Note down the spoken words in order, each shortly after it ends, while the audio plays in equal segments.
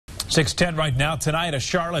6:10 right now. Tonight, a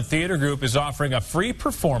Charlotte theater group is offering a free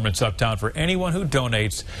performance uptown for anyone who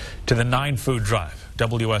donates to the 9 Food Drive.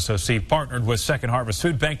 WSOC partnered with Second Harvest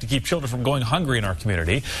Food Bank to keep children from going hungry in our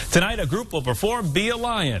community. Tonight, a group will perform Be a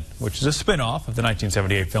Lion, which is a spin-off of the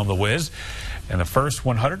 1978 film The Wiz. And the first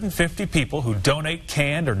 150 people who donate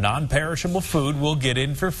canned or non-perishable food will get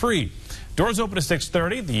in for free. Doors open at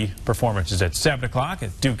 6:30. The performance is at 7 o'clock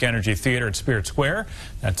at Duke Energy Theater at Spirit Square.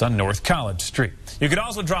 That's on North College Street. You can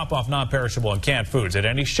also drop off non-perishable and canned foods at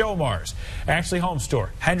any Showmars, Ashley Home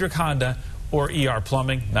Store, Hendrick Honda, or ER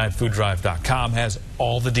Plumbing. 9fooddrive.com has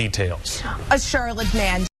all the details. A Charlotte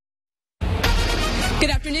man. Good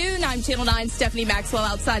afternoon. I'm Channel 9's Stephanie Maxwell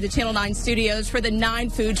outside the Channel 9 studios for the 9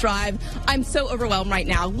 Food Drive. I'm so overwhelmed right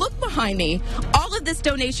now. Look behind me. All of this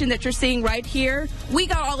donation that you're seeing right here, we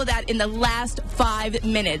got all of that in the last 5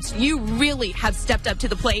 minutes. You really have stepped up to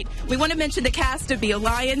the plate. We want to mention the cast of Be a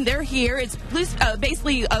Lion. They're here. It's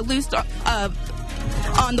basically loose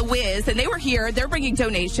on The Wiz, and they were here. They're bringing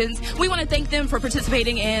donations. We want to thank them for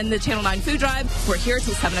participating in the Channel 9 Food Drive. We're here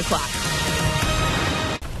till 7 o'clock.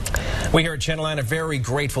 We here at Channel 9 are very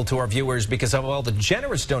grateful to our viewers because of all the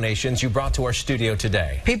generous donations you brought to our studio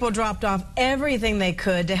today. People dropped off everything they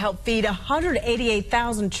could to help feed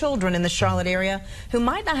 188,000 children in the Charlotte area who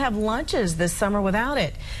might not have lunches this summer without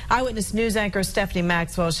it. Eyewitness News anchor Stephanie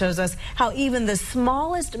Maxwell shows us how even the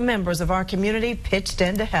smallest members of our community pitched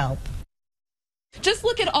in to help. Just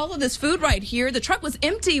look at all of this food right here. The truck was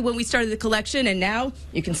empty when we started the collection, and now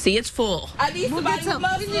you can see it's full. I need somebody with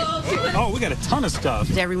muscles. Oh, we got a ton of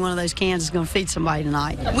stuff. Every one of those cans is going to feed somebody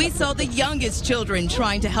tonight. We saw the youngest children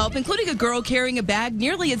trying to help, including a girl carrying a bag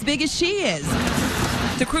nearly as big as she is.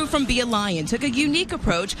 The crew from Be a Lion took a unique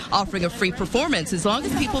approach, offering a free performance as long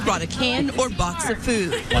as people brought a can or box of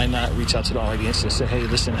food. Why not reach out to the audience and say, hey,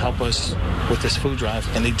 listen, help us with this food drive?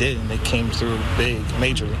 And they did, and they came through big,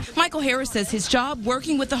 majorly. Michael Harris says his job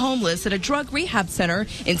working with the homeless at a drug rehab center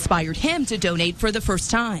inspired him to donate for the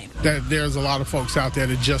first time. There's a lot of folks out there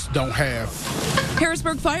that just don't have.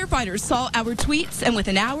 Harrisburg firefighters saw our tweets and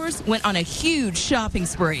within hours went on a huge shopping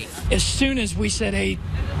spree. As soon as we said, hey,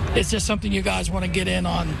 is this something you guys want to get in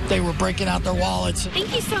on, they were breaking out their wallets.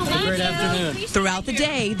 Thank you so much. Great afternoon. Throughout the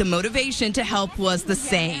day, the motivation to help was the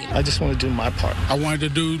same. I just want to do my part. I wanted to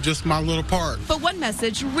do just my little part. But one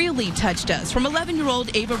message really touched us from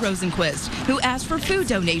 11-year-old Ava Rosenquist, who asked for food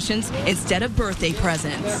donations instead of birthday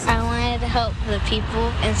presents. I wanted to help the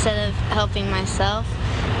people instead of helping myself,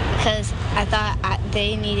 because I thought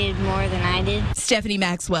they needed more than I did. Stephanie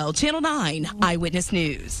Maxwell, Channel 9 Eyewitness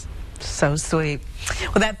News. So sweet.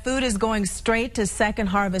 Well, that food is going straight to Second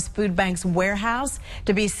Harvest Food Bank's warehouse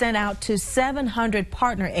to be sent out to 700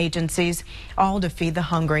 partner agencies, all to feed the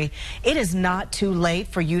hungry. It is not too late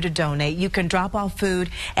for you to donate. You can drop off food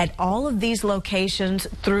at all of these locations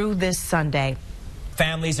through this Sunday.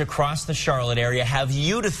 Families across the Charlotte area have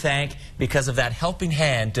you to thank because of that helping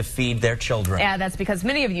hand to feed their children. Yeah, that's because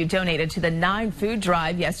many of you donated to the 9 Food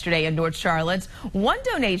Drive yesterday in North Charlotte. One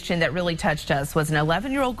donation that really touched us was an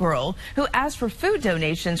 11-year-old girl who asked for food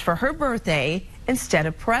donations for her birthday instead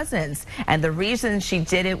of presents. And the reason she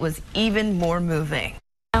did it was even more moving.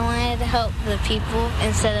 I wanted to help the people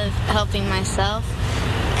instead of helping myself,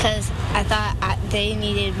 because I thought they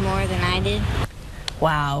needed more than I did.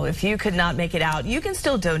 Wow, if you could not make it out, you can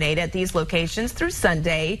still donate at these locations through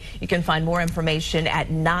Sunday. You can find more information at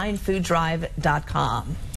 9fooddrive.com.